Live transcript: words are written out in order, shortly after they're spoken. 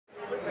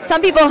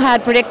Some people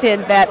had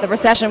predicted that the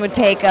recession would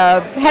take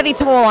a heavy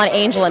toll on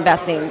angel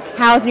investing.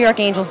 How's New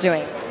York Angels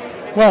doing?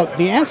 Well,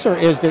 the answer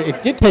is that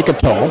it did take a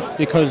toll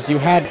because you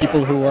had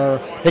people who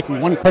were taking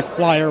one quick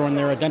flyer when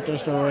they're a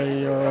dentist or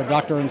a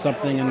doctor in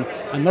something,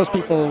 and those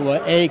people,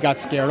 A, got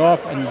scared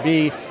off, and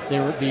B,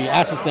 the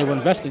assets they were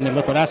investing, their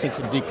liquid assets,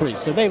 had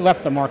decreased. So they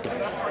left the market.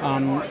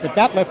 But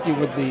that left you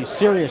with the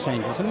serious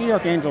angels. And New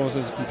York Angels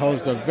is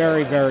composed of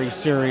very, very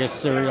serious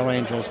serial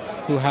angels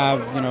who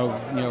have,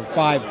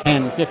 5,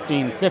 10,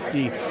 15,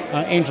 50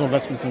 angel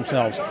investments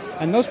themselves.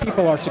 And those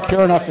people are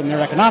secure enough in their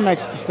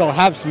economics to still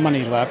have some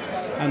money left,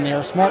 and they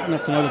are smart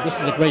enough to know that this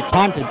is a great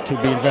time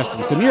to be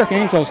investing. So New York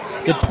Angels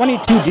did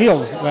 22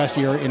 deals last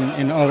year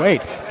in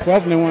 08,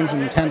 12 new ones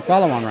and 10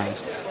 follow-on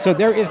rounds. So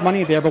there is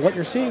money there, but what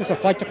you're seeing is a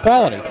flight to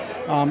quality.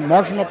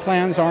 Marginal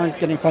plans aren't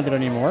getting funded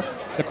anymore.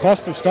 The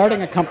cost of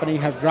starting a company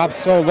has dropped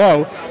so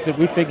low that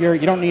we figure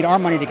you don't need our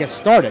money to get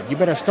started. You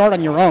better start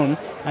on your own,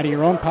 out of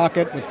your own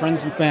pocket, with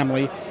friends and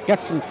family,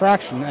 get some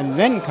traction, and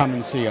then come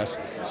and see us.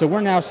 So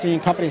we're now seeing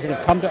companies that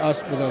have come to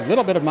us with a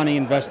little bit of money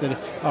invested,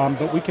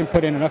 but we can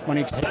put in enough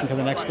money to take them to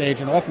the next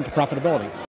stage and often to profitability.